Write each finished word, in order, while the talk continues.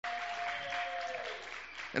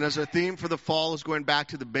And as our theme for the fall is going back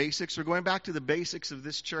to the basics, we're going back to the basics of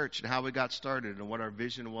this church and how we got started and what our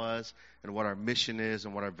vision was and what our mission is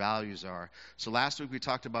and what our values are. So last week we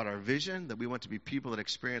talked about our vision, that we want to be people that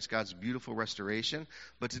experience God's beautiful restoration.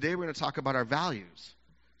 But today we're going to talk about our values.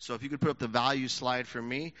 So if you could put up the values slide for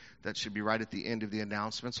me, that should be right at the end of the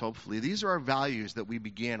announcements, hopefully. These are our values that we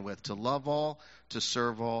began with: to love all, to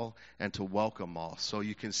serve all, and to welcome all. So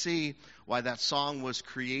you can see why that song was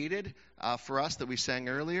created for us that we sang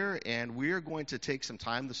earlier. And we're going to take some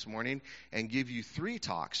time this morning and give you 3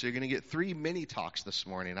 talks. So you're going to get 3 mini talks this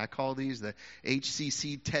morning. I call these the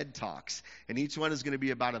HCC TED Talks. And each one is going to be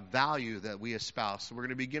about a value that we espouse. So we're going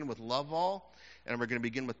to begin with love all. And we're going to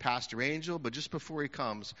begin with Pastor Angel. But just before he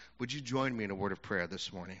comes, would you join me in a word of prayer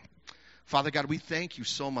this morning? Father God, we thank you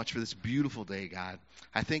so much for this beautiful day, God.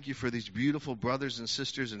 I thank you for these beautiful brothers and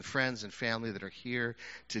sisters and friends and family that are here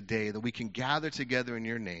today, that we can gather together in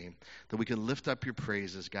your name, that we can lift up your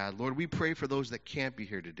praises, God. Lord, we pray for those that can't be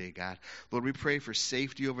here today, God. Lord, we pray for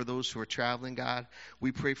safety over those who are traveling, God.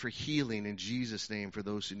 We pray for healing in Jesus' name for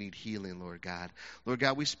those who need healing, Lord God. Lord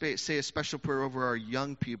God, we say a special prayer over our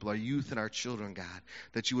young people, our youth and our children, God,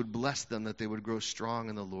 that you would bless them, that they would grow strong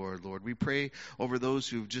in the Lord. Lord, we pray over those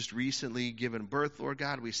who've just recently given birth, Lord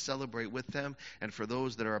God. We celebrate with them. And for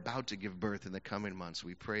those that are about to give birth in the coming months,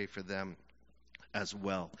 we pray for them as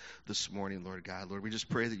well this morning, Lord God. Lord, we just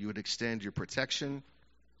pray that you would extend your protection,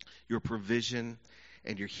 your provision,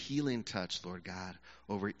 and your healing touch, Lord God,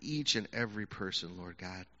 over each and every person, Lord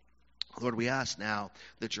God. Lord, we ask now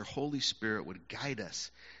that your Holy Spirit would guide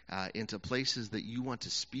us into places that you want to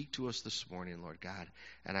speak to us this morning, Lord God.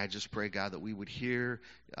 And I just pray, God, that we would hear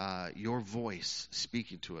your voice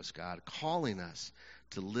speaking to us, God, calling us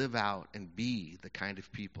to live out and be the kind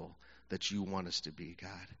of people that you want us to be,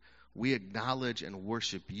 God. We acknowledge and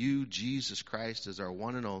worship you, Jesus Christ, as our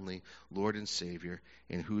one and only Lord and Savior,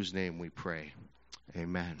 in whose name we pray.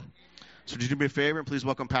 Amen. So would you do me a favor and please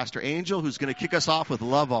welcome Pastor Angel, who's going to kick us off with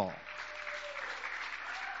Love All.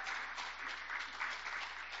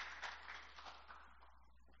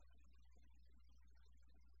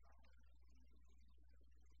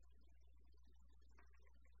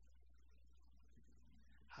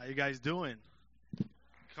 How you guys doing?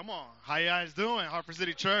 Come on. How you guys doing, Harper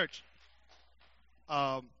City Church?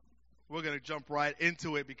 We're going to jump right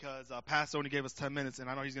into it because Pastor only gave us 10 minutes, and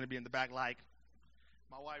I know he's going to be in the back like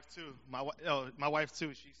my wife, too. My wife, too.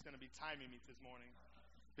 She's going to be timing me this morning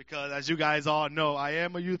because, as you guys all know, I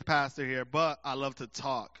am a youth pastor here, but I love to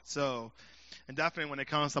talk. So, and definitely when it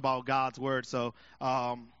comes about God's word. So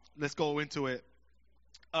let's go into it.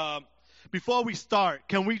 Before we start,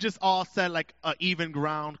 can we just all set like an even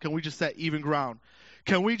ground? Can we just set even ground?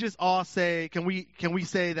 Can we just all say, can we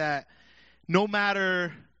say that no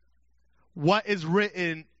matter what is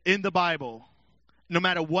written in the Bible, no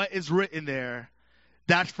matter what is written there,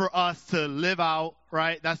 that's for us to live out,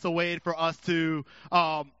 right? That's the way for us to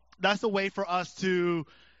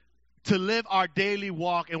to live our daily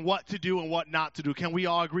walk and what to do and what not to do. Can we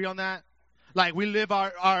all agree on that? Like we live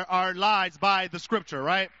our lives by the scripture,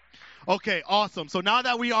 right? Okay, awesome. So now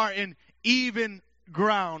that we are in even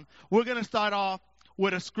ground, we're going to start off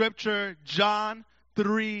with a scripture, John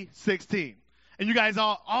 3:16. And you guys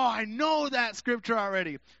all, I know that scripture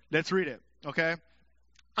already. Let's read it, okay?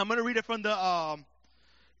 I'm going to read it from the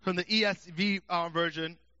ESV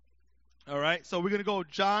version. All right? So we're going to go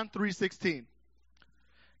John 3:16.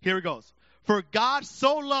 Here it goes. For God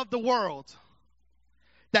so loved the world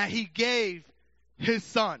that he gave his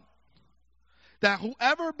son, that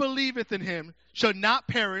whoever believeth in him shall not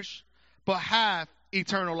perish, but have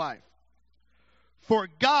eternal life. For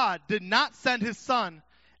God did not send his son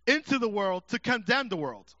into the world to condemn the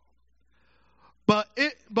world, but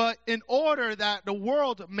in order that the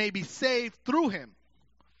world may be saved through him.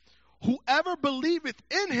 Whoever believeth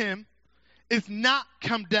in him is not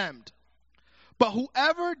condemned, but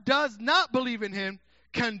whoever does not believe in him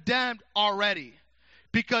condemned already,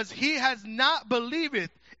 because he has not believed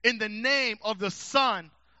in the name of the Son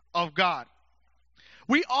of God.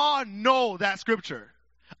 We all know that scripture.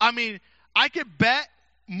 I mean, I can bet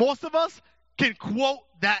most of us can quote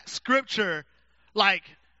that scripture like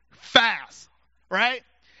fast, right?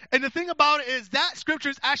 And the thing about it is that scripture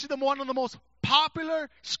is actually one of the most popular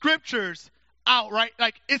scriptures out, right?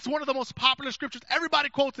 Like, it's one of the most popular scriptures. Everybody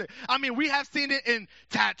quotes it. I mean, we have seen it in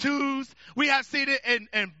tattoos. We have seen it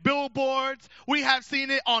in billboards. We have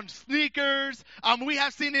seen it on sneakers. We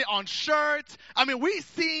have seen it on shirts. I mean, we've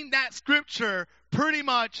seen that scripture pretty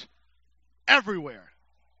much everywhere,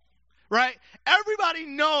 right? Everybody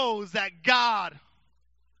knows that God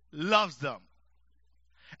loves them.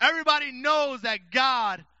 Everybody knows that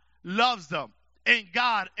God loves them. and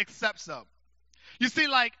God accepts them. You see,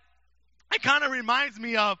 like, it kind of reminds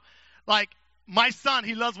me of, like, my son.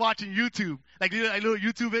 He loves watching YouTube, like little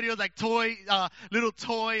YouTube videos, like little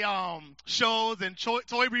toy shows and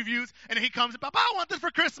toy reviews. And then he comes, Papa, I want this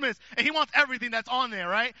for Christmas, and he wants everything that's on there,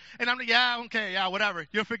 right? And I'm like, yeah, okay, yeah, whatever.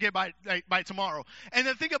 You'll forget by tomorrow. And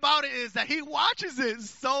the thing about it is that he watches it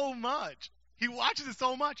so much. He watches it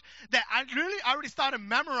so much that I already started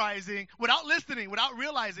memorizing without listening, without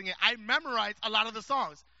realizing it. I memorized a lot of the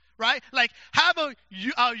songs. Right? Like, have a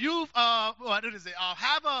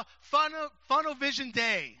funnel vision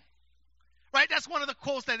day. Right? That's one of the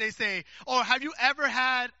quotes that they say. Or have you ever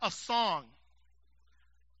had a song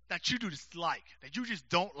that you dislike, that you just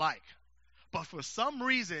don't like, but for some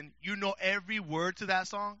reason you know every word to that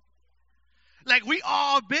song? Like, we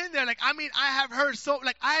all been there. Like, I mean, I have heard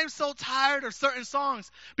I am so tired of certain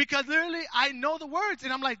songs because literally I know the words,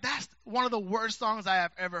 and I'm like, that's one of the worst songs I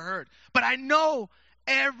have ever heard. But I know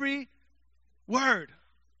every word,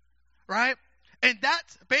 right? And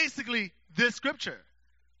that's basically this scripture.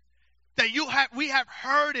 That we have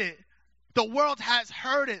heard it. The world has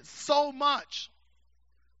heard it so much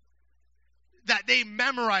that they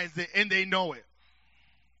memorize it and they know it.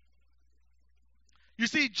 You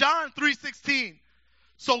see, John 3:16.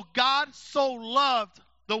 So God so loved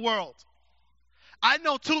the world. I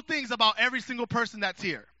know two things about every single person that's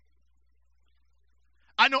here.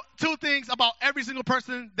 I know two things about every single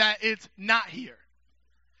person that is not here.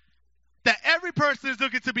 That every person is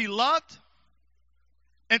looking to be loved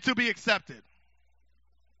and to be accepted.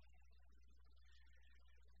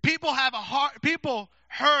 People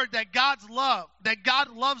heard that that God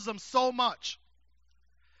loves them so much.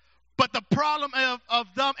 But the problem of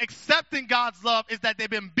them accepting God's love is that they've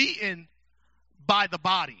been beaten by the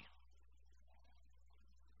body.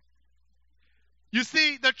 You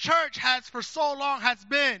see, the church for so long has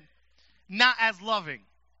been not as loving.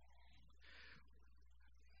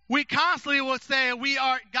 We constantly will say,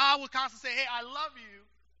 God will constantly say, hey, I love you.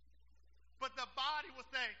 But the body will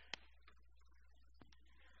say,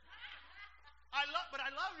 I love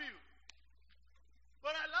you.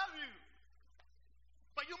 But I love you.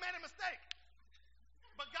 But you made a mistake.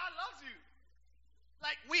 But God loves you.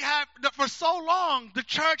 Like, for so long, the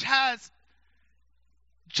church has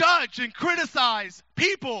judged and criticized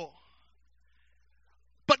people.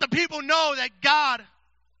 But the people know that God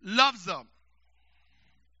loves them.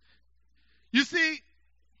 You see,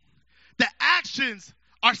 the actions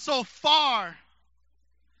are so far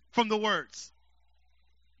from the words.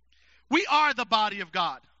 We are the body of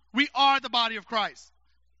God. We are the body of Christ.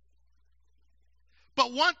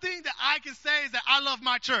 But one thing that I can say is that I love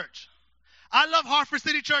my church. I love Hartford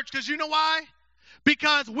City Church because you know why?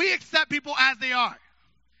 Because we accept people as they are.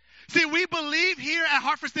 See, we believe here at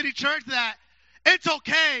Hartford City Church that it's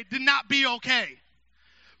okay to not be okay.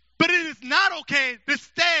 But it is not okay to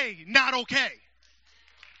stay not okay.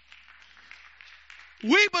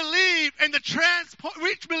 We believe in the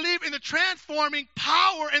transforming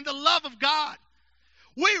power and the love of God.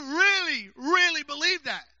 We really, really believe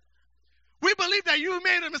that. We believe that you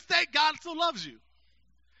made a mistake, God still loves you.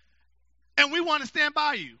 And we want to stand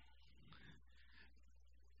by you.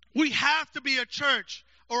 We have to be a church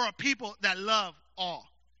or a people that love all.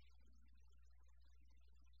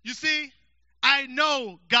 You see, I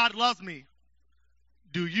know God loves me.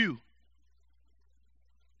 Do you?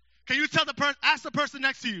 Can you ask the person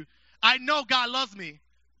next to you, I know God loves me,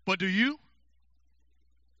 but do you?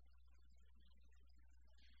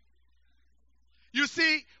 You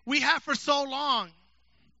see, we have for so long,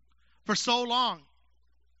 we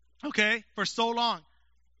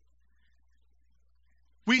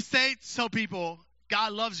say to people,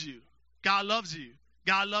 God loves you, God loves you,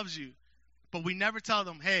 God loves you, but we never tell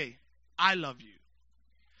them, hey, I love you.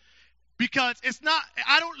 Because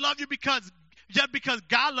I don't love you because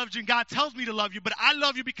God loves you and God tells me to love you, but I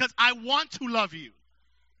love you because I want to love you.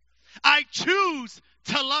 I choose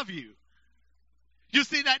to love you. You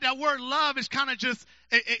see, that word love is kind of just,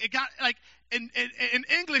 it got like, in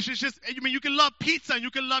English, it's just, you can love pizza and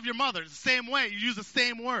you can love your mother. It's the same way. You use the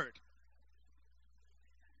same word.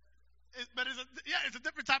 But it's a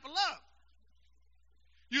different type of love.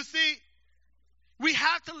 You see, we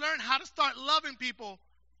have to learn how to start loving people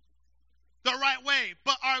the right way.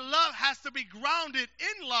 But our love has to be grounded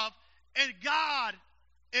in love, and God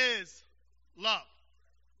is love.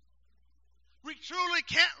 We truly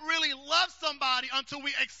can't really love somebody until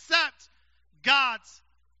we accept God's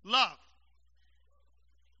love.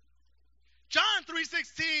 John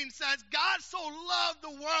 3:16 says, God so loved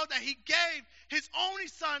the world that he gave his only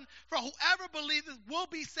son for whoever believes will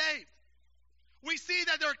be saved. We see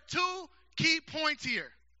that there are two key points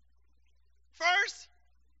here. First,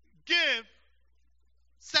 give.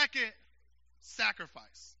 Second,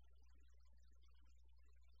 sacrifice.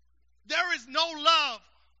 There is no love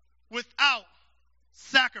without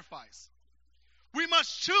sacrifice. We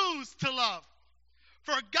must choose to love.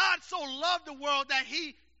 For God so loved the world that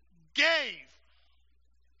he gave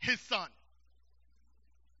his son.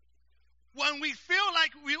 When you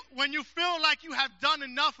feel like you have done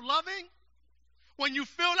enough loving, when you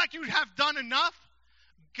feel like you have done enough,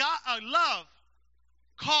 love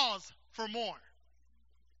calls for more.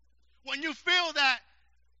 When you feel that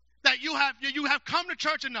you have come to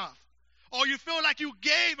church enough, or you feel like you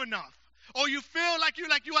gave enough, or you feel like you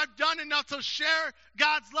have done enough to share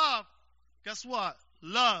God's love, guess what?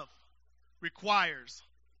 Love requires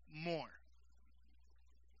more.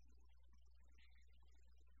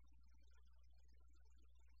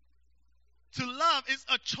 To love is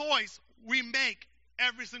a choice we make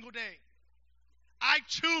every single day. I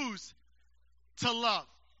choose to love.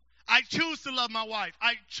 I choose to love my wife.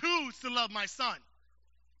 I choose to love my son.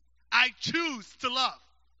 I choose to love.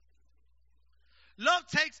 Love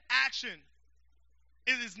takes action.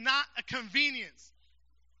 It is not a convenience.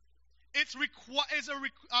 It's a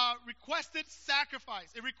requested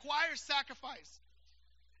sacrifice. It requires sacrifice.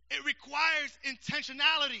 It requires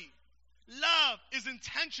intentionality. Love is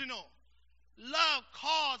intentional. Love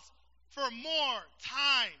calls for more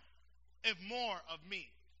time and more of me.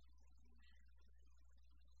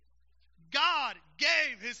 God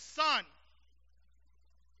gave his son.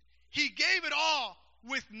 He gave it all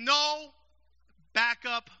with no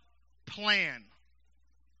backup plan.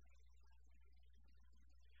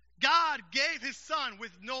 God gave his son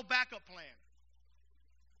with no backup plan.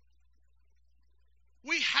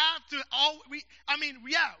 We have to,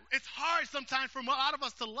 it's hard sometimes for a lot of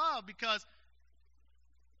us to love because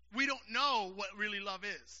we don't know what really love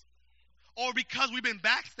is. Or because we've been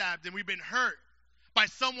backstabbed and we've been hurt by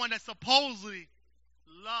someone that supposedly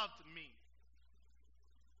loved me.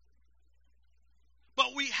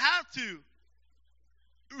 But we have to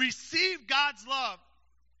receive God's love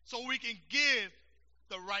so we can give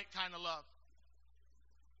the right kind of love.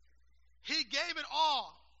 He gave it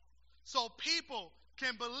all so people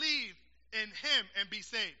can believe in him and be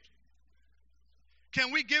saved.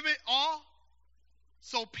 Can we give it all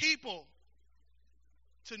so people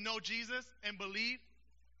to know Jesus and believe?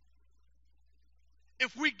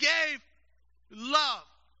 If we gave love,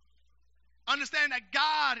 understand that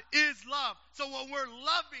God is love. So when we're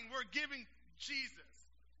loving, we're giving Jesus.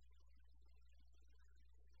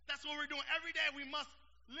 That's what we're doing. Every day we must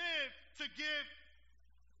live to give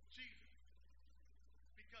Jesus.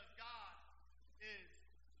 Because God is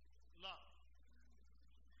love.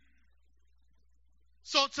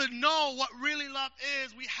 So to know what really love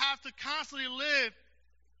is, we have to constantly live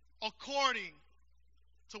according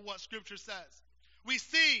to what Scripture says. We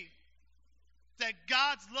see that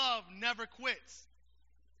God's love never quits.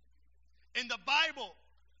 In the Bible,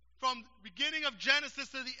 from the beginning of Genesis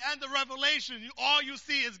to the end of Revelation, all you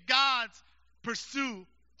see is God's pursuit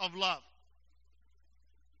of love.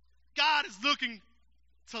 God is looking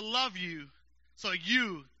to love you so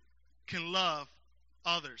you can love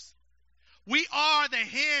others. We are the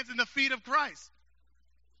hands and the feet of Christ.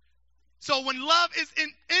 So when love is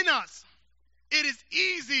in us, it is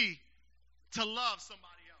easy to love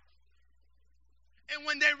somebody else. And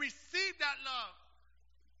when they receive that love,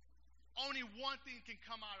 only one thing can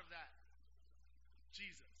come out of that: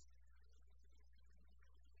 Jesus.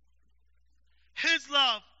 His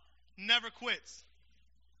love never quits.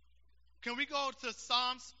 Can we go to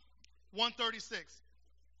Psalms 136?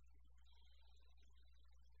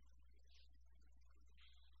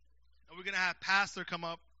 And we're going to have Pastor come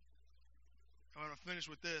up. I'm going to finish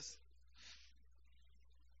with this.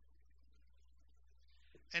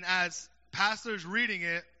 And as Pastor is reading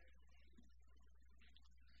it,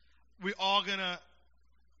 we're all going to,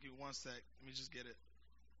 give me one sec. Let me just get it.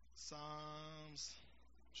 Psalms.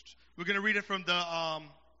 We're going to read it from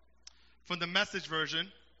the Message version.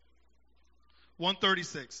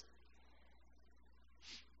 136.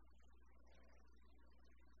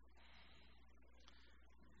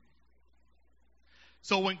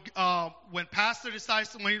 So when Pastor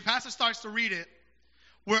starts to read it,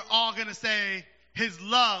 we're all going to say, his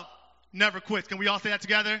love never quits. Can we all say that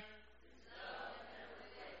together?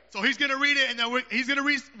 So he's going to read it, and then he's going to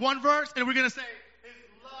read one verse, and we're going to say, his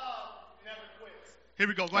love never quits. Here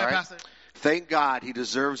we go. Go ahead, right. Pastor. Thank God. He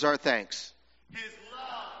deserves our thanks. His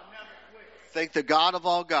love never quits. Thank the God of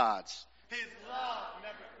all gods. His love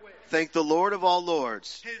never quits. Thank the Lord of all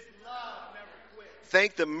lords. His love never quits.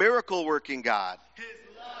 Thank the miracle-working God. His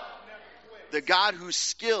love never quits. The God whose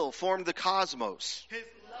skill formed the cosmos. His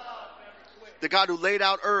love never quits. The God who laid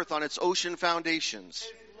out earth on its ocean foundations.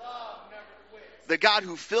 His love never quits. The God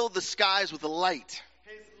who filled the skies with light.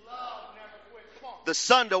 His love never quits. Come on. The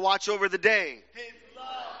sun to watch over the day. His love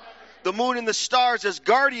never quits. The moon and the stars as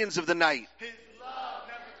guardians of the night. His love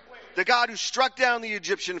never quits. The God who struck down the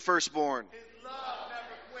Egyptian firstborn His love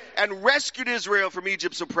never quits. and rescued Israel from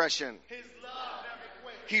Egypt's oppression. His love never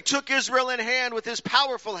quits. He took Israel in hand with his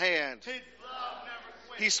powerful hand. His love never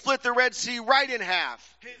quits. He split the Red Sea right in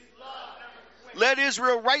half. His love never quits. Led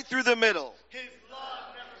Israel right through the middle. His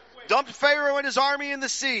love never quits. Dumped Pharaoh and his army in the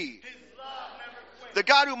sea. His love never quits. The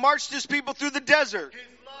God who marched his people through the desert. His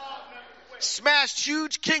love never quits. Smashed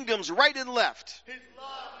huge kingdoms right and left. His love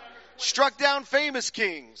never quits. Struck down famous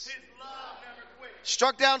kings. His love never quits.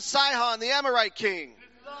 Struck down Sihon, the Amorite king.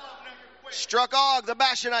 His love never quits. Struck Og, the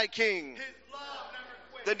Bashanite king. His love never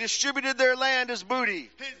quits. Then distributed their land as booty.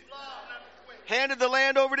 His love never quits. Handed the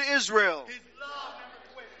land over to Israel. His love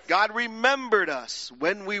never quits. God remembered us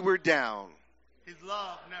when we were down. His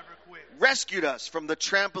love never quits. Rescued us from the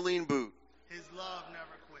trampoline boot. His love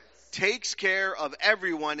never quits. Takes care of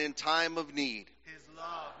everyone in time of need. His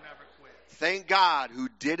love never quits. Thank God who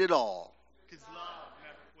did it all. His love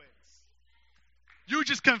never quits. You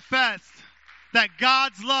just confessed that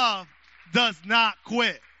God's love does not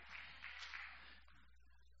quit.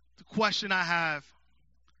 The question I have,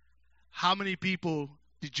 how many people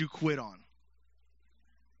did you quit on?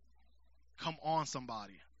 Come on,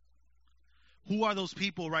 somebody. Who are those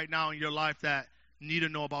people right now in your life that need to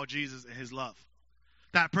know about Jesus and his love?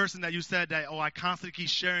 That person that you said that, I constantly keep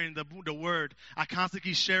sharing the word. I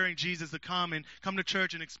constantly keep sharing Jesus to come to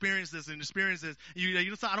church and experience this and experience this.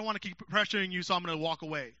 You say, I don't want to keep pressuring you, so I'm going to walk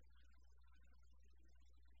away.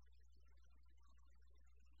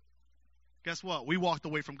 Guess what? We walked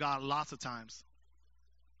away from God lots of times.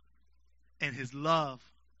 And his love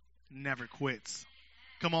never quits.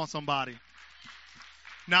 Come on, somebody.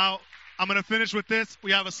 Now, I'm going to finish with this.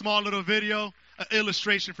 We have a small little video, an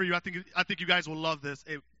illustration for you. I think you guys will love this.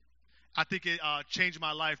 I think it changed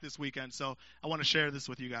my life this weekend, so I want to share this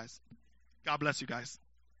with you guys. God bless you guys.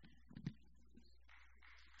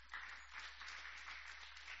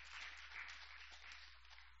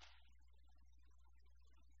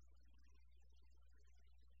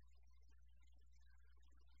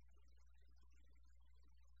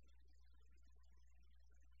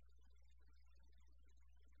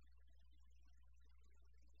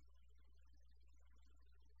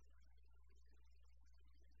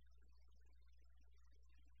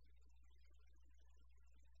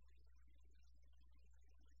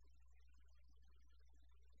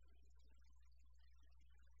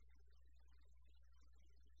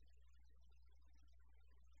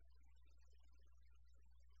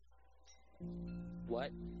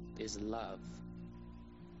 What is love?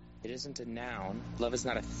 It isn't a noun. Love is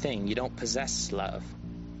not a thing. You don't possess love.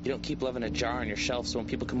 You don't keep love in a jar on your shelf so when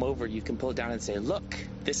people come over, you can pull it down and say, look,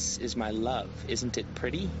 this is my love. Isn't it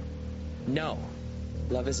pretty? No.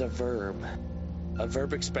 Love is a verb. A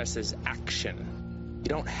verb expresses action. You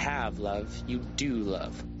don't have love. You do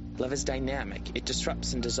love. Love is dynamic. It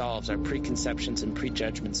disrupts and dissolves our preconceptions and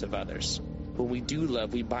prejudgments of others. When we do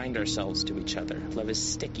love, we bind ourselves to each other. Love is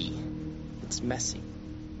sticky. It's messy.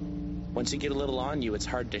 Once you get a little on you, it's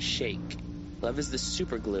hard to shake. Love is the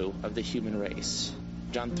superglue of the human race.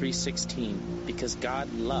 John 3:16, because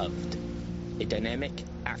God loved, a dynamic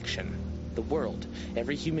action. The world,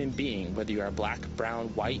 every human being, whether you are black, brown,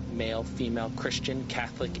 white, male, female, Christian,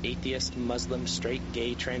 Catholic, atheist, Muslim, straight,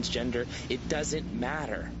 gay, transgender, it doesn't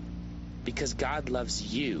matter. Because God loves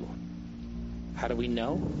you. How do we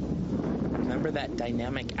know? Remember that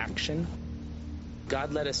dynamic action?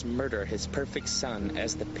 God let us murder his perfect son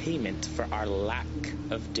as the payment for our lack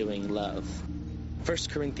of doing love. 1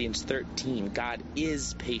 Corinthians 13, God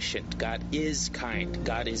is patient. God is kind.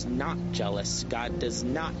 God is not jealous. God does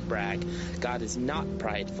not brag. God is not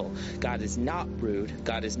prideful. God is not rude.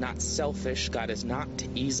 God is not selfish. God is not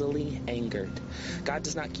easily angered. God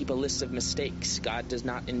does not keep a list of mistakes. God does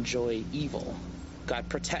not enjoy evil. God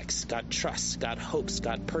protects, God trusts, God hopes,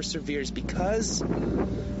 God perseveres because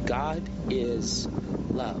God is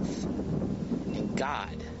love. And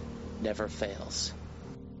God never fails.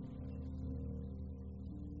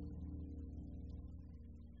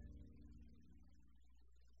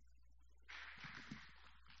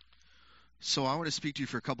 So I want to speak to you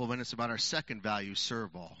for a couple of minutes about our second value,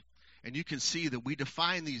 serve all. And you can see that we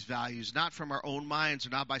define these values not from our own minds or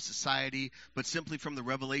not by society, but simply from the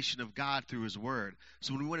revelation of God through his word.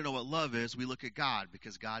 So when we want to know what love is, we look at God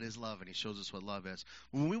because God is love and he shows us what love is.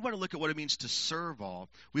 When we want to look at what it means to serve all,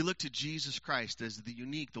 we look to Jesus Christ as the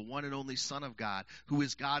unique, the one and only Son of God, who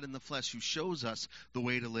is God in the flesh, who shows us the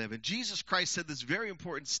way to live. And Jesus Christ said this very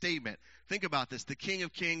important statement. Think about this. The King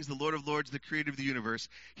of Kings, the Lord of Lords, the creator of the universe.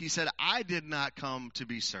 He said, I did not come to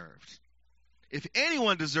be served. If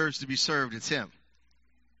anyone deserves to be served, it's him.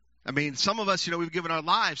 I mean, some of us, we've given our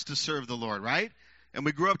lives to serve the Lord, right? And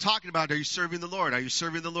we grew up talking about, are you serving the Lord? Are you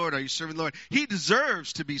serving the Lord? Are you serving the Lord? He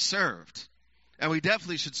deserves to be served. And we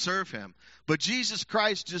definitely should serve him. But Jesus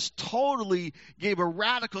Christ just totally gave a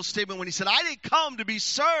radical statement when he said, I didn't come to be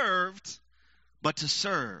served, but to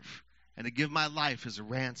serve and to give my life as a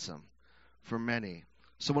ransom for many.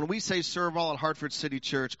 So when we say serve all at Hartford City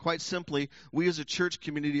Church, quite simply, we as a church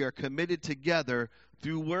community are committed together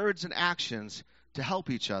through words and actions to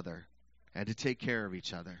help each other and to take care of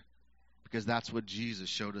each other, because that's what Jesus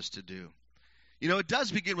showed us to do. It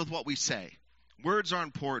does begin with what we say. Words are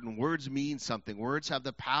important. Words mean something. Words have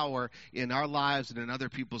the power in our lives and in other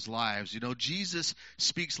people's lives. Jesus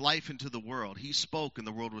speaks life into the world. He spoke and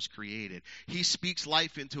the world was created. He speaks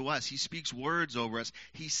life into us. He speaks words over us.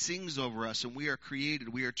 He sings over us, and we are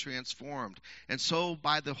created. We are transformed. And so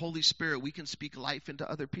by the Holy Spirit, we can speak life into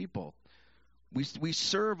other people. We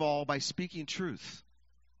serve all by speaking truth,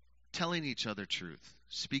 telling each other truth,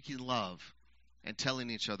 speaking love, and telling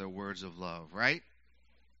each other words of love, right?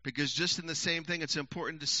 Because just in the same thing, it's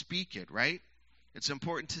important to speak it, right? It's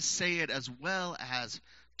important to say it as well as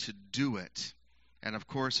to do it. And of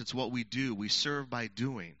course, it's what we do. We serve by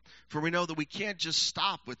doing. For we know that we can't just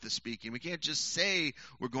stop with the speaking. We can't just say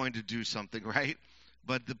we're going to do something, right?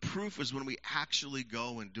 But the proof is when we actually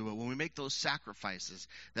go and do it, when we make those sacrifices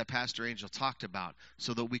that Pastor Angel talked about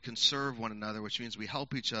so that we can serve one another, which means we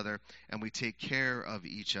help each other and we take care of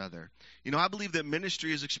each other. I believe that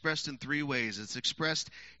ministry is expressed in three ways. It's expressed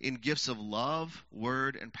in gifts of love,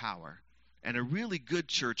 word, and power. And a really good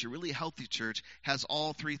church, a really healthy church, has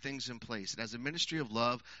all three things in place. It has a ministry of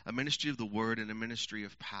love, a ministry of the word, and a ministry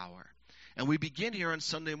of power. And we begin here on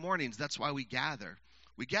Sunday mornings. That's why we gather.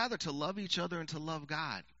 We gather to love each other and to love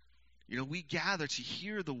God. We gather to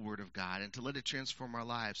hear the word of God and to let it transform our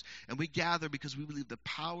lives. And we gather because we believe the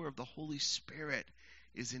power of the Holy Spirit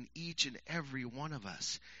is in each and every one of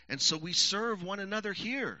us. And so we serve one another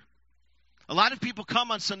here. A lot of people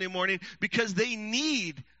come on Sunday morning because they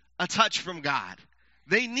need a touch from God.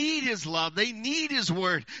 They need his love. They need his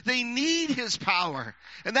word. They need his power.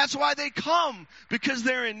 And that's why they come, because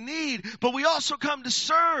they're in need. But we also come to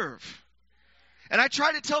serve. And I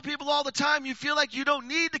try to tell people all the time, you feel like you don't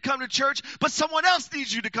need to come to church, but someone else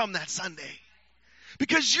needs you to come that Sunday.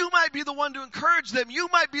 Because you might be the one to encourage them. You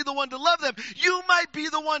might be the one to love them. You might be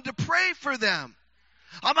the one to pray for them.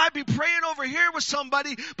 I might be praying over here with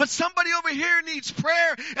somebody, but somebody over here needs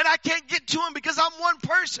prayer, and I can't get to him because I'm one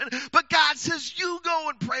person. But God says, you go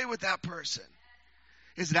and pray with that person.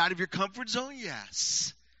 Is it out of your comfort zone?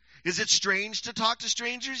 Yes. Is it strange to talk to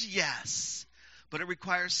strangers? Yes. But it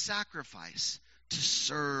requires sacrifice to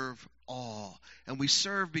serve all. And we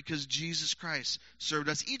serve because Jesus Christ served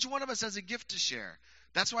us. Each one of us has a gift to share.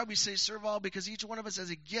 That's why we say serve all, because each one of us has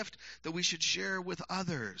a gift that we should share with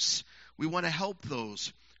others. We want to help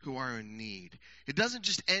those who are in need. It doesn't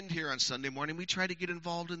just end here on Sunday morning. We try to get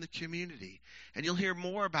involved in the community. And you'll hear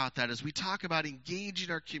more about that as we talk about engaging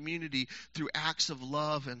our community through acts of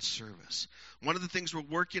love and service. One of the things we're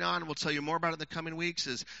working on, and we'll tell you more about it in the coming weeks,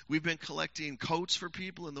 is we've been collecting coats for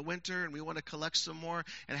people in the winter, and we want to collect some more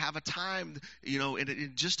and have a time,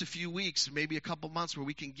 in just a few weeks, maybe a couple months, where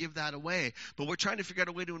we can give that away. But we're trying to figure out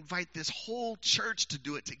a way to invite this whole church to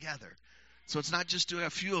do it together. So it's not just doing a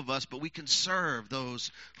few of us, but we can serve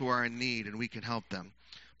those who are in need and we can help them.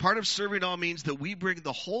 Part of serving all means that we bring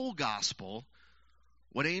the whole gospel,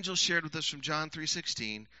 what Angel shared with us from John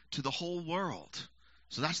 3:16, to the whole world.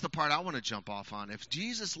 So that's the part I want to jump off on. If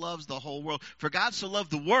Jesus loves the whole world, for God so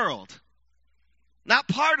loved the world, not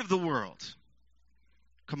part of the world.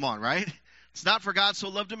 Come on, right? It's not for God so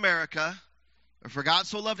loved America, or for God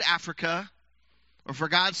so loved Africa, or for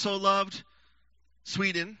God so loved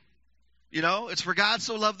Sweden. It's for God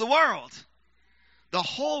so loved the world. The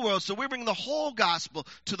whole world. So we bring the whole gospel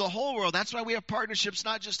to the whole world. That's why we have partnerships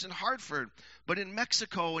not just in Hartford, but in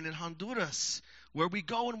Mexico and in Honduras, where we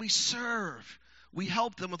go and we serve. We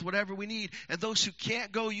help them with whatever we need. And those who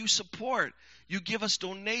can't go, you support. You give us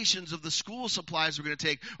donations of the school supplies we're going to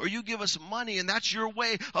take, or you give us money, and that's your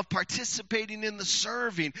way of participating in the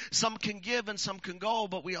serving. Some can give and some can go,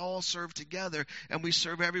 but we all serve together, and we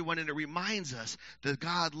serve everyone, and it reminds us that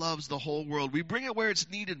God loves the whole world. We bring it where it's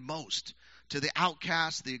needed most, to the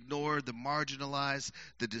outcast, the ignored, the marginalized,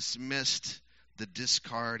 the dismissed, the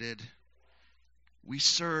discarded. We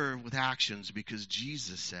serve with actions because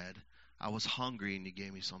Jesus said, I was hungry and you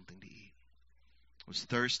gave me something to eat. I was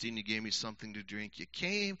thirsty and you gave me something to drink. You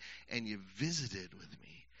came and you visited with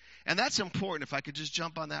me. And that's important. If I could just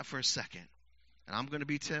jump on that for a second. And I'm going to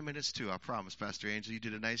be 10 minutes too, I promise, Pastor Angel. You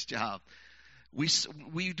did a nice job. We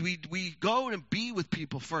go and be with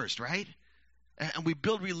people first, right? And we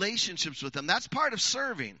build relationships with them. That's part of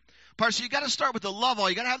serving. So you got to start with the love all.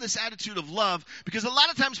 You got to have this attitude of love, because a lot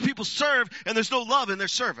of times people serve and there's no love in their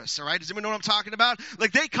service. All right, does anyone know what I'm talking about?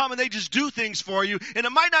 Like, they come and they just do things for you, and it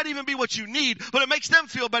might not even be what you need, but it makes them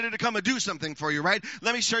feel better to come and do something for you, right?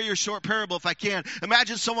 Let me share you a short parable if I can.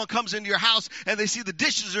 Imagine someone comes into your house and they see the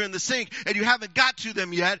dishes are in the sink and you haven't got to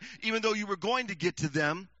them yet, even though you were going to get to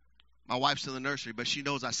them. My wife's in the nursery, but she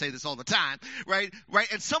knows I say this all the time, right?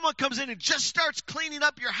 And someone comes in and just starts cleaning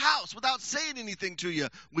up your house without saying anything to you.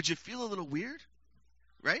 Would you feel a little weird,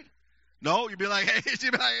 right? No, you'd be like, hey,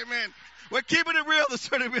 she'd be like, hey, man, we're keeping it real. The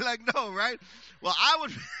sort of be like, no, right? Well, I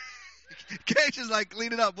would, Kate is like,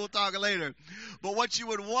 clean it up. We'll talk later. But what you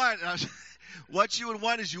would want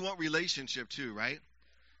is you want relationship too, right?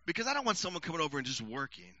 Because I don't want someone coming over and just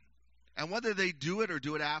working. And whether they do it or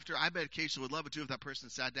do it after, I bet Keisha would love it too if that person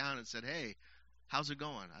sat down and said, hey, how's it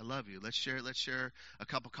going? I love you. Let's share a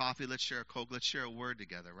cup of coffee. Let's share a Coke. Let's share a word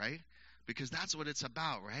together, right? Because that's what it's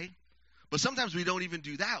about, right? But sometimes we don't even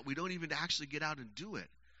do that. We don't even actually get out and do it.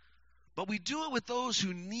 But we do it with those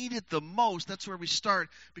who need it the most. That's where we start,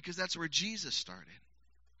 because that's where Jesus started.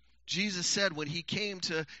 Jesus said when he came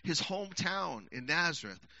to his hometown in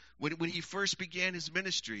Nazareth, when he first began his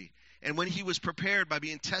ministry, and when he was prepared by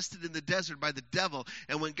being tested in the desert by the devil,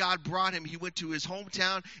 and when God brought him, he went to his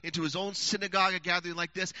hometown, into his own synagogue, a gathering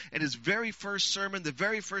like this, and his very first sermon, the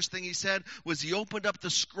very first thing he said was he opened up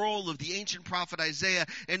the scroll of the ancient prophet Isaiah,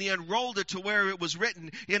 and he unrolled it to where it was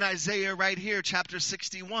written in Isaiah right here, chapter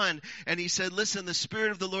 61, and he said, listen, the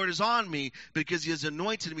Spirit of the Lord is on me, because he has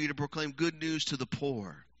anointed me to proclaim good news to the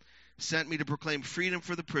poor. Sent me to proclaim freedom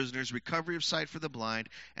for the prisoners, recovery of sight for the blind,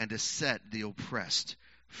 and to set the oppressed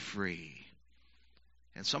free.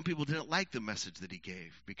 And some people didn't like the message that he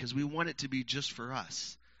gave, because we want it to be just for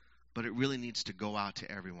us. But it really needs to go out to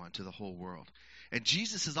everyone, to the whole world. And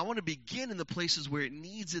Jesus says, I want to begin in the places where it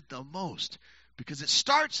needs it the most, because it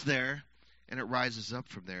starts there and it rises up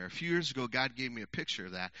from there. A few years ago, God gave me a picture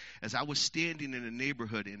of that as I was standing in a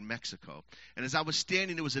neighborhood in Mexico. And as I was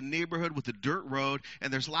standing, it was a neighborhood with a dirt road,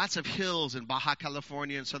 and there's lots of hills in Baja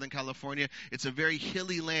California and Southern California. It's a very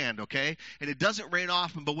hilly land, okay? And it doesn't rain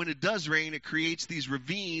often, but when it does rain, it creates these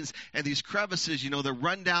ravines and these crevices, that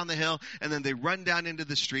run down the hill, and then they run down into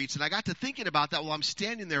the streets. And I got to thinking about that while I'm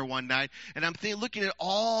standing there one night, and I'm looking at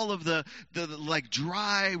all of the like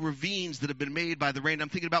dry ravines that have been made by the rain. I'm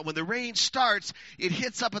thinking about when the rain starts, it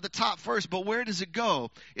hits up at the top first, but where does it go?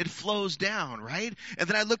 It flows down, right? And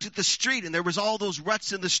then I looked at the street, and there was all those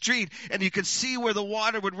ruts in the street, and you could see where the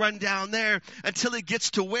water would run down there until it gets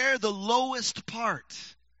to where the lowest part.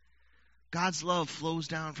 God's love flows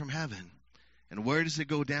down from heaven. And where does it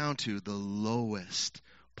go down to? The lowest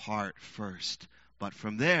part first. But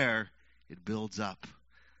from there, it builds up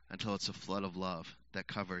until it's a flood of love that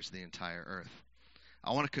covers the entire earth.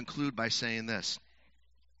 I want to conclude by saying this.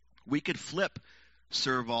 We could flip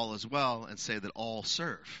serve all as well and say that all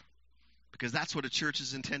serve, because that's what a church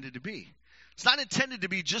is intended to be. It's not intended to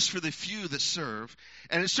be just for the few that serve,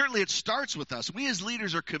 and it starts with us. We as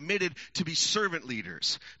leaders are committed to be servant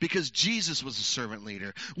leaders because Jesus was a servant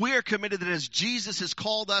leader. We are committed that as Jesus has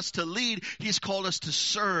called us to lead, he's called us to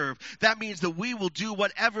serve. That means that we will do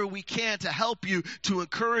whatever we can to help you, to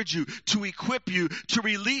encourage you, to equip you, to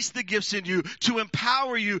release the gifts in you, to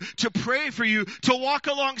empower you, to pray for you, to walk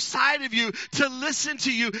alongside of you, to listen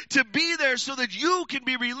to you, to be there so that you can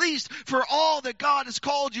be released for all that God has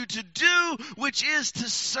called you to do, which is to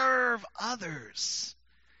serve others.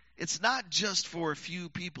 It's not just for a few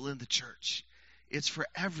people in the church. It's for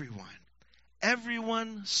everyone.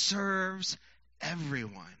 Everyone serves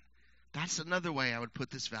everyone. That's another way I would put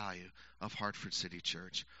this value of Hartford City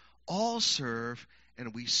Church. All serve,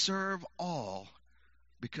 and we serve all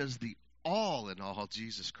because the all in all,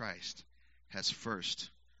 Jesus Christ, has first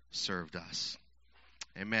served us.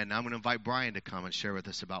 Amen. Now I'm going to invite Brian to come and share with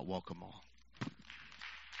us about Welcome All.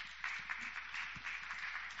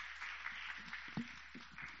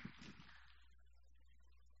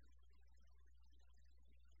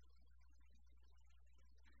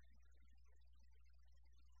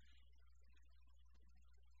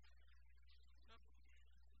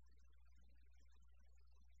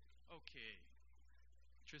 Okay.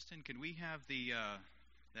 Tristan, can we have the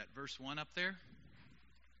that verse 1 up there?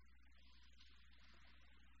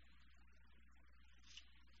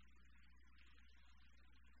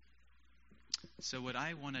 So what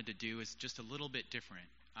I wanted to do is just a little bit different.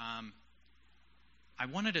 I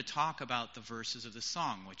wanted to talk about the verses of the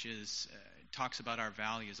song, which is talks about our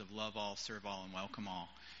values of love all, serve all, and welcome all.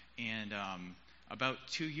 And about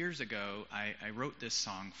 2 years ago, I wrote this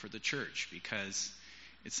song for the church because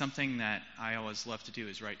it's something that I always love to do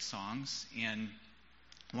is write songs, and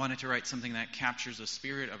wanted to write something that captures the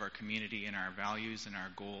spirit of our community and our values and our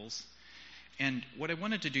goals. And what I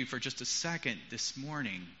wanted to do for just a second this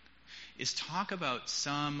morning is talk about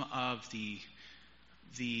some of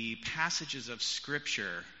the passages of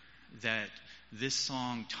Scripture that this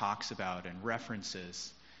song talks about and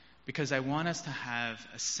references, because I want us to have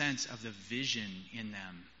a sense of the vision in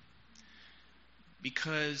them.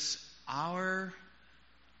 Because our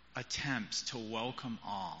attempts to welcome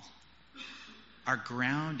all are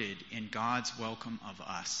grounded in God's welcome of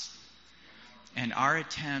us. And our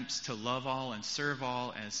attempts to love all and serve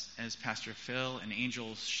all, as Pastor Phil and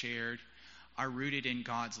Angel shared, are rooted in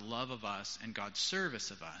God's love of us and God's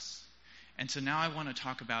service of us. And so now I want to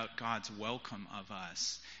talk about God's welcome of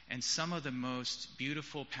us and some of the most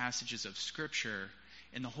beautiful passages of Scripture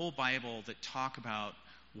in the whole Bible that talk about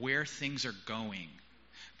where things are going.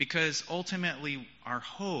 Because ultimately our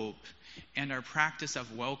hope and our practice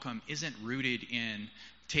of welcome isn't rooted in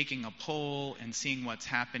taking a poll and seeing what's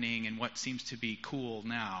happening and what seems to be cool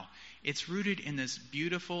now. It's rooted in this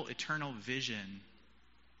beautiful eternal vision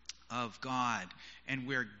of God and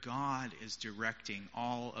where God is directing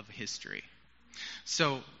all of history.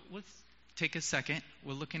 So let's take a second.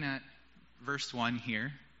 We're looking at verse 1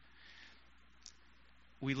 here.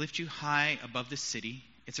 We lift you high above the city.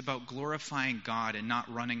 It's about glorifying God and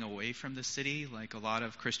not running away from the city like a lot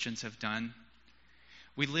of Christians have done.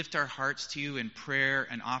 We lift our hearts to you in prayer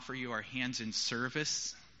and offer you our hands in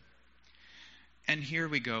service. And here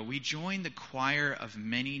we go. We join the choir of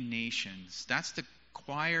many nations. That's the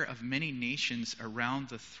choir of many nations around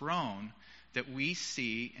the throne that we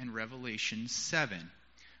see in Revelation 7.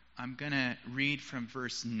 I'm going to read from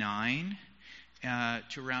verse 9 to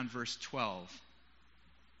around verse 12.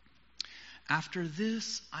 After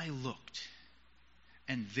this I looked,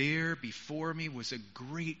 and there before me was a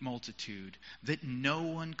great multitude that no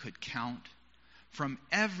one could count, from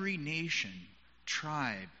every nation,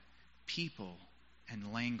 tribe, people,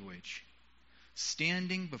 and language,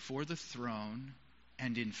 standing before the throne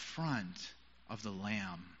and in front of the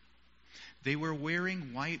Lamb. They were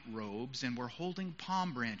wearing white robes and were holding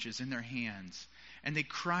palm branches in their hands, and they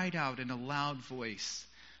cried out in a loud voice,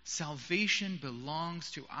 "Salvation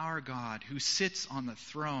belongs to our God who sits on the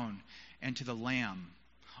throne and to the Lamb."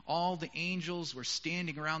 All the angels were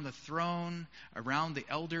standing around the throne, around the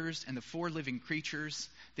elders and the 4 living creatures.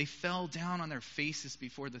 They fell down on their faces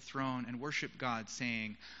before the throne and worshiped God,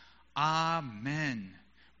 saying, "Amen.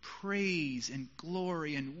 Praise and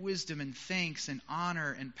glory and wisdom and thanks and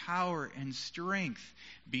honor and power and strength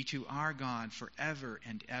be to our God forever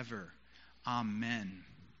and ever. Amen."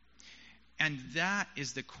 And that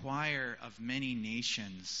is the choir of many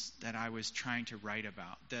nations that I was trying to write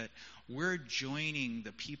about, that we're joining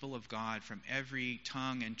the people of God from every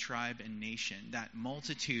tongue and tribe and nation, that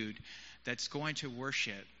multitude that's going to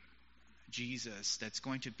worship Jesus, that's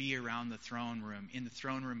going to be around the throne room, in the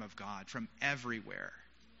throne room of God, from everywhere.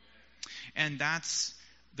 And that's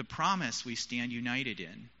the promise we stand united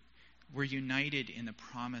in. We're united in the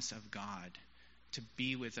promise of God to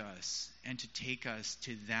be with us and to take us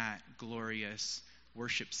to that glorious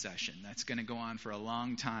worship session that's going to go on for a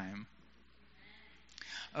long time.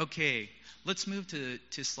 Okay, let's move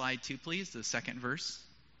to slide 2, please, the second verse.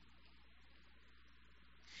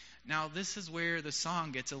 Now, this is where the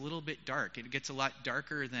song gets a little bit dark. It gets a lot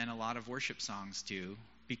darker than a lot of worship songs do,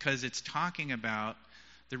 because it's talking about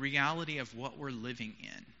the reality of what we're living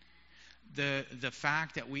in. The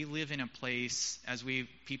fact that we live in a place, as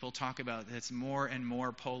people talk about, that's more and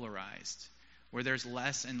more polarized, where there's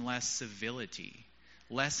less and less civility,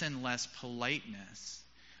 less and less politeness,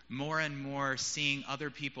 more and more seeing other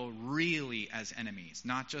people really as enemies,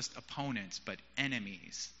 not just opponents, but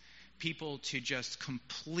enemies. People to just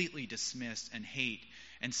completely dismiss and hate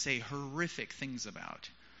and say horrific things about.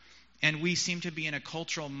 And we seem to be in a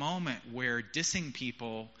cultural moment where dissing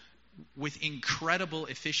people with incredible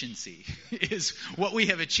efficiency is what we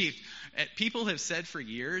have achieved. People have said for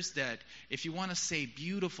years that if you want to say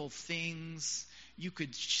beautiful things, You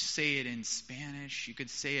could say it in Spanish. You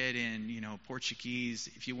could say it in, Portuguese.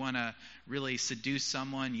 If you want to really seduce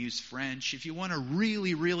someone, use French. If you want to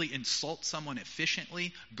really, really insult someone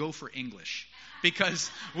efficiently, go for English.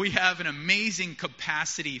 Because we have an amazing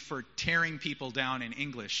capacity for tearing people down in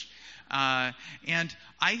English. And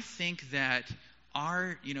I think that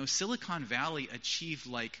our, Silicon Valley achieved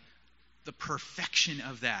the perfection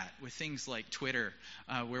of that with things like Twitter,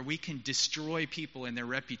 where we can destroy people and their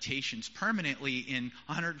reputations permanently in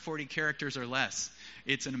 140 characters or less.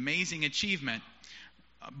 It's an amazing achievement.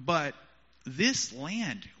 But this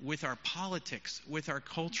land, with our politics, with our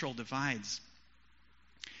cultural divides,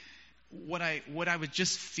 what I was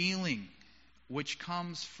just feeling, which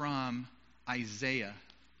comes from Isaiah.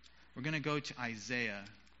 We're going to go to Isaiah.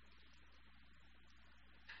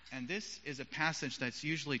 And this is a passage that's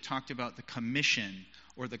usually talked about the commission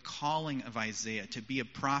or the calling of Isaiah to be a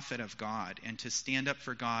prophet of God and to stand up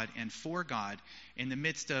for God and for God in the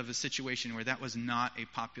midst of a situation where that was not a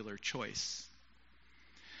popular choice.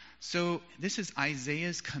 So this is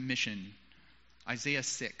Isaiah's commission, Isaiah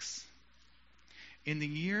 6. In the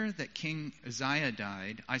year that King Uzziah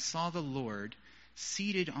died, I saw the Lord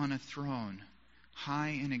seated on a throne,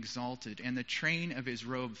 high and exalted, and the train of his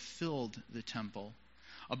robe filled the temple.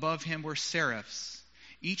 Above him were seraphs,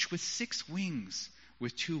 each with 6 wings.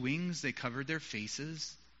 With 2 wings they covered their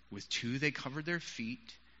faces, with 2 they covered their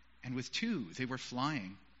feet, and with 2 they were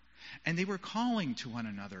flying. And they were calling to one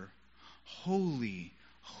another, Holy,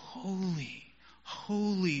 holy,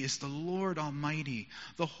 holy is the Lord Almighty.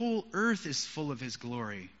 The whole earth is full of his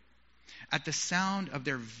glory. At the sound of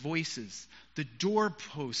their voices, the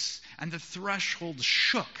doorposts and the threshold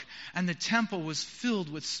shook, and the temple was filled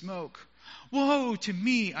with smoke. Woe to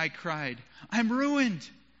me, I cried. I'm ruined,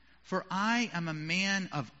 for I am a man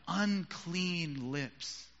of unclean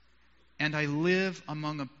lips, and I live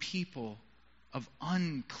among a people of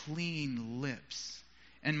unclean lips.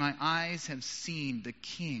 And my eyes have seen the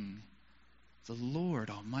King, the Lord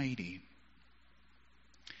Almighty.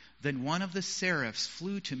 Then one of the seraphs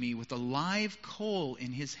flew to me with a live coal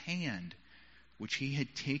in his hand, which he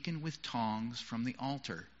had taken with tongs from the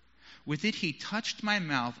altar. With it he touched my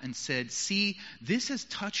mouth and said, See, this has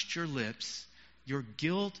touched your lips. Your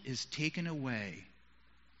guilt is taken away,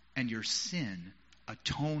 and your sin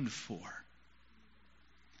atoned for.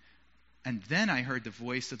 And then I heard the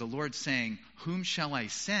voice of the Lord saying, Whom shall I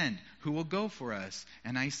send? Who will go for us?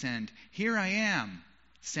 And I said, Here I am,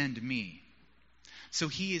 send me. So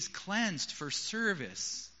he is cleansed for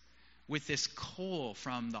service with this coal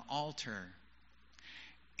from the altar.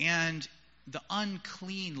 And the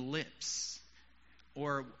unclean lips,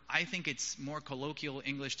 or I think it's more colloquial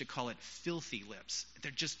English to call it filthy lips.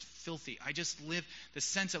 They're just filthy. I just live the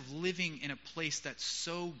sense of living in a place that's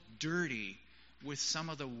so dirty with some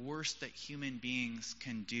of the worst that human beings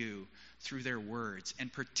can do through their words,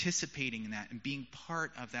 and participating in that and being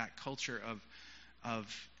part of that culture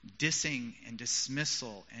of dissing and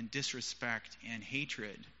dismissal and disrespect and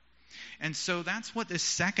hatred. And so that's what this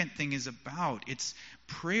second thing is about. It's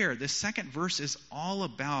prayer. The second verse is all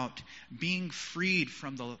about being freed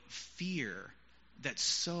from the fear that's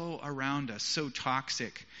so around us, so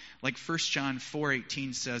toxic. Like 1 John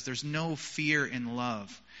 4:18 says, there's no fear in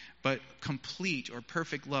love, but complete or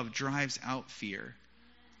perfect love drives out fear.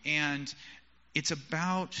 And it's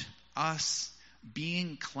about us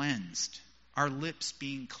being cleansed, our lips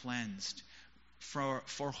being cleansed,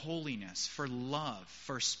 for holiness, for love,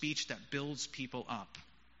 for speech that builds people up.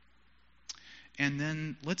 And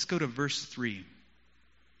then let's go to verse 3.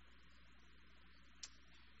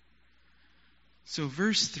 So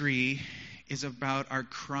verse 3 is about our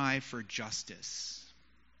cry for justice.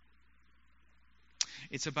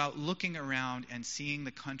 It's about looking around and seeing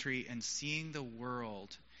the country and seeing the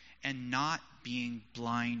world and not being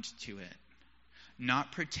blind to it.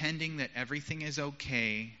 Not pretending that everything is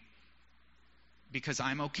okay because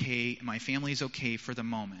I'm okay, my family's okay for the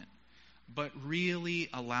moment, but really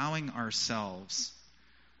allowing ourselves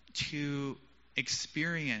to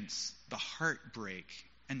experience the heartbreak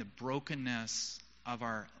and the brokenness of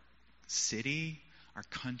our city, our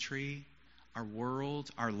country, our world,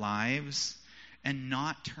 our lives, and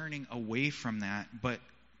not turning away from that, but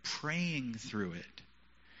praying through it,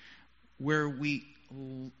 where we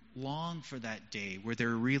long for that day where there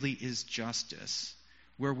really is justice,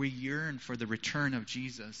 where we yearn for the return of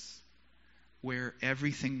Jesus, where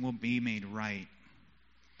everything will be made right.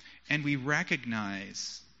 And we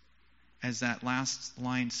recognize, as that last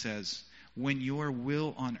line says, when your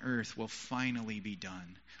will on earth will finally be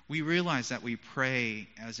done. We realize that we pray,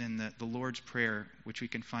 as in the Lord's Prayer, which we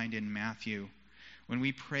can find in Matthew, when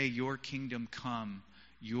we pray, your kingdom come,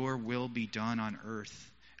 your will be done on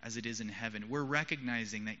earth as it is in heaven. We're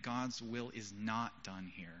recognizing that God's will is not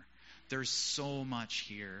done here. There's so much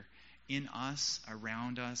here in us,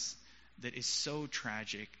 around us, that is so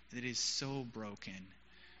tragic, that is so broken,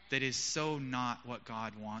 that is so not what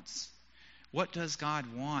God wants. What does God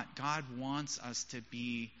want? God wants us to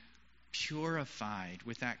be purified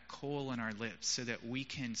with that coal in our lips so that we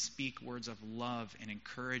can speak words of love and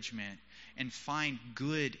encouragement and find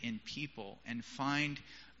good in people and find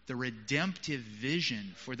the redemptive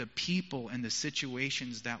vision for the people and the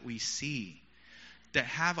situations that we see, that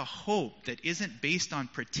have a hope that isn't based on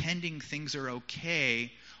pretending things are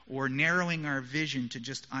okay or narrowing our vision to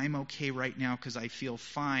just, I'm okay right now because I feel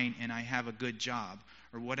fine and I have a good job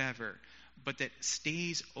or whatever, but that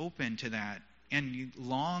stays open to that and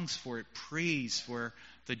longs for it, prays for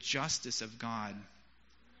the justice of God.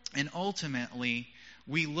 And ultimately,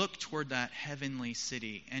 we look toward that heavenly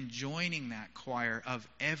city and joining that choir of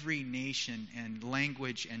every nation and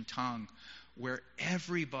language and tongue, where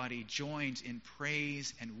everybody joins in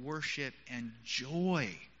praise and worship and joy.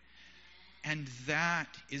 And that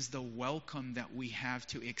is the welcome that we have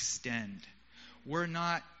to extend.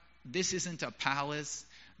 This isn't a palace,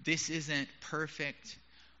 this isn't perfect,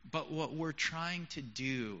 but what we're trying to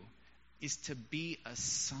do is to be a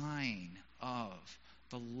sign of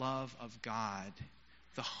the love of God,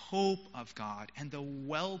 the hope of God, and the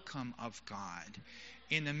welcome of God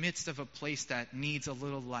in the midst of a place that needs a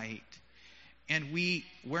little light. And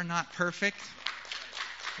we're not perfect.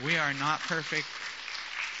 We are not perfect.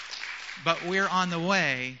 But we're on the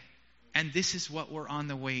way, and this is what we're on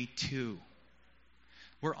the way to.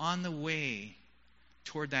 We're on the way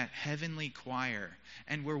toward that heavenly choir,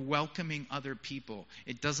 and we're welcoming other people.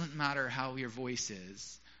 It doesn't matter how your voice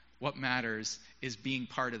is. What matters is being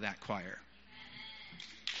part of that choir.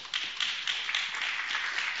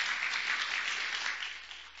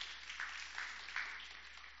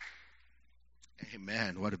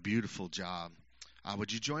 Amen. What a beautiful job.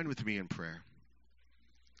 Would you join with me in prayer?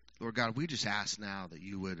 Lord God, we just ask now that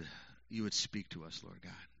you would speak to us, Lord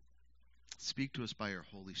God. Speak to us by your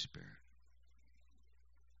Holy Spirit.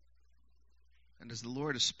 And as the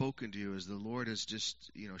Lord has spoken to you, as the Lord has just,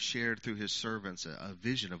 shared through his servants a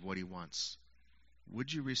vision of what he wants,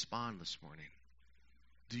 would you respond this morning?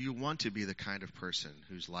 Do you want to be the kind of person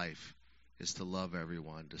whose life is to love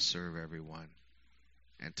everyone, to serve everyone,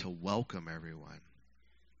 and to welcome everyone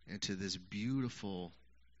into this beautiful,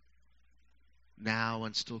 now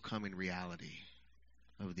and still coming reality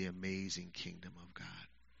of the amazing kingdom of God?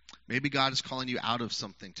 Maybe God is calling you out of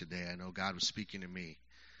something today. I know God was speaking to me.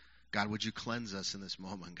 God, would you cleanse us in this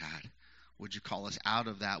moment, God? Would you call us out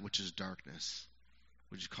of that which is darkness?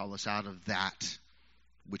 Would you call us out of that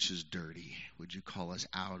which is dirty? Would you call us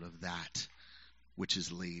out of that which is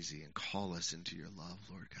lazy and call us into your love,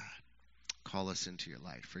 Lord God? Call us into your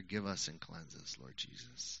light. Forgive us and cleanse us, Lord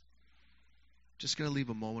Jesus. Just going to leave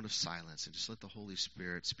a moment of silence and just let the Holy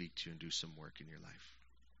Spirit speak to you and do some work in your life.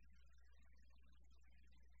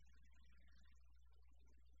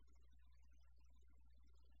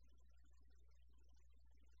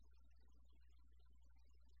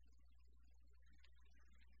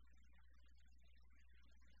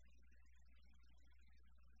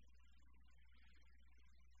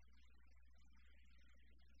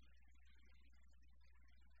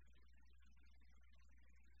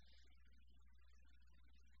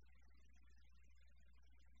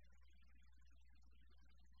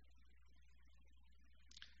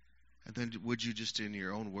 And then would you just in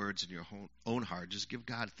your own words, in your own heart, just give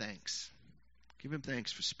God thanks. Give him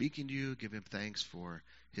thanks for speaking to you. Give him thanks for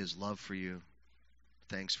his love for you.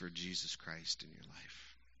 Thanks for Jesus Christ in your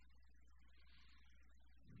life.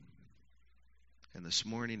 And this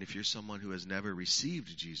morning, if you're someone who has never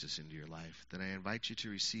received Jesus into your life, then I invite you to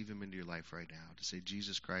receive him into your life right now. To say,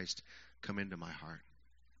 Jesus Christ, come into my heart.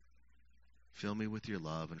 Fill me with your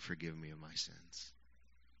love and forgive me of my sins.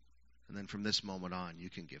 And then from this moment on, you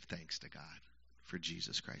can give thanks to God for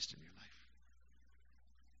Jesus Christ in your life.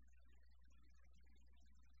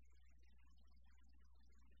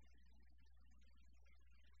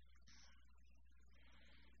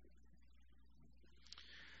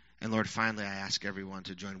 And Lord, finally, I ask everyone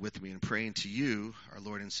to join with me in praying to you, our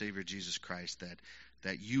Lord and Savior Jesus Christ,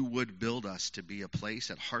 that you would build us to be a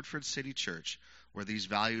place at Hartford City Church where these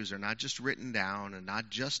values are not just written down and not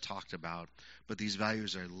just talked about, but these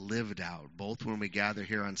values are lived out, both when we gather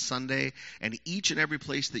here on Sunday and each and every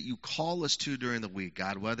place that you call us to during the week,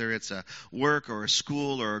 God, whether it's a work or a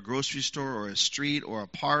school or a grocery store or a street or a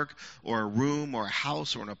park or a room or a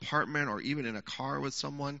house or an apartment or even in a car with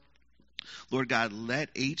someone. Lord God,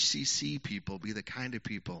 let HCC people be the kind of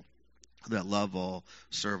people that love all,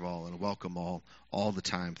 serve all, and welcome all the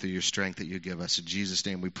time through your strength that you give us. In Jesus'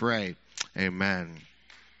 name we pray. Amen.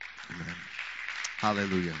 Amen.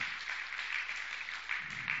 Hallelujah.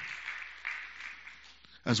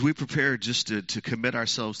 As we prepare just to commit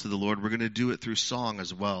ourselves to the Lord, we're going to do it through song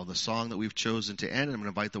as well. The song that we've chosen to end, I'm going to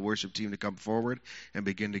invite the worship team to come forward and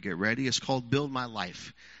begin to get ready. It's called Build My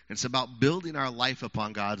Life. It's about building our life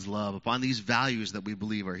upon God's love, upon these values that we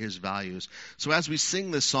believe are His values. So as we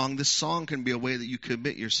sing this song can be a way that you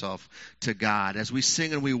commit yourself to God. As we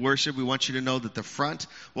sing and we worship, we want you to know that the front,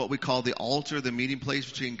 what we call the altar, the meeting place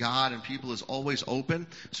between God and people, is always open.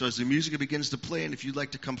 So as the music begins to play, and if you'd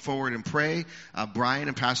like to come forward and pray, Brian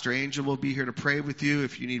and Pastor Angel will be here to pray with you.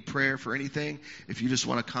 If you need prayer for anything, if you just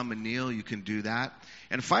want to come and kneel, you can do that.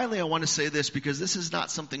 And finally, I want to say this, because this is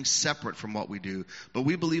not something separate from what we do, but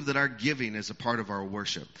we believe that our giving is a part of our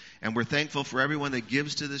worship. And we're thankful for everyone that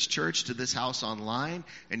gives to this church, to this house online,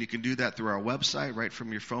 and you can do that through our website, right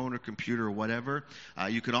from your phone or computer or whatever.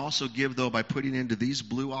 You can also give, though, by putting into these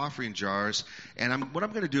blue offering jars. And what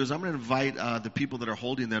I'm going to do is I'm going to invite the people that are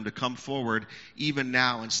holding them to come forward even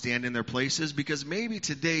now and stand in their places, because maybe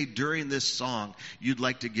today during this song you'd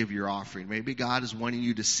like to give your offering. Maybe God is wanting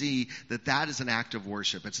you to see that that is an act of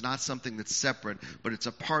worship. It's not something that's separate, but it's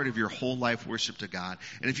a part of your whole life worship to God.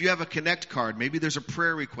 And if you have a Connect card, maybe there's a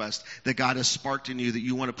prayer request that God has sparked in you that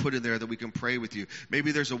you want to put in there that we can pray with you.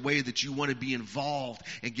 Maybe there's a way that you want to be involved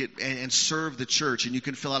and and serve the church, and you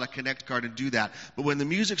can fill out a Connect card and do that. But when the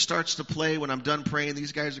music starts to play, when I'm done praying,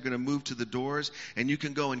 these guys are going to move to the doors, and you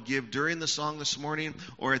can go and give during the song this morning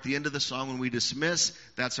or at the end of the song when we dismiss.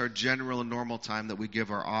 That's our general and normal time that we give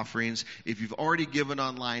our offerings. If you've already given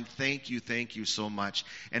online, thank you so much.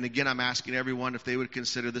 And again, I'm asking everyone if they would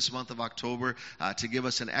consider this month of October to give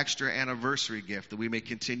us an extra anniversary gift, that we may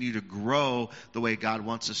continue to grow the way God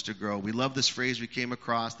wants us to grow. We love this phrase we came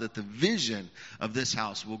across, that the vision of this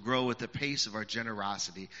house will grow at the pace of our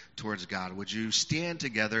generosity towards God. Would you stand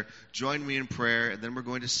together, join me in prayer, and then we're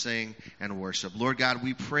going to sing and worship. Lord God,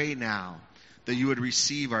 we pray now that you would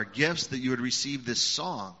receive our gifts, that you would receive this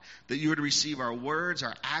song, that you would receive our words,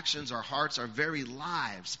 our actions, our hearts, our very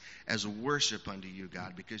lives as worship unto you,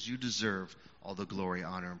 God, because you deserve all the glory,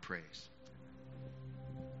 honor, and praise.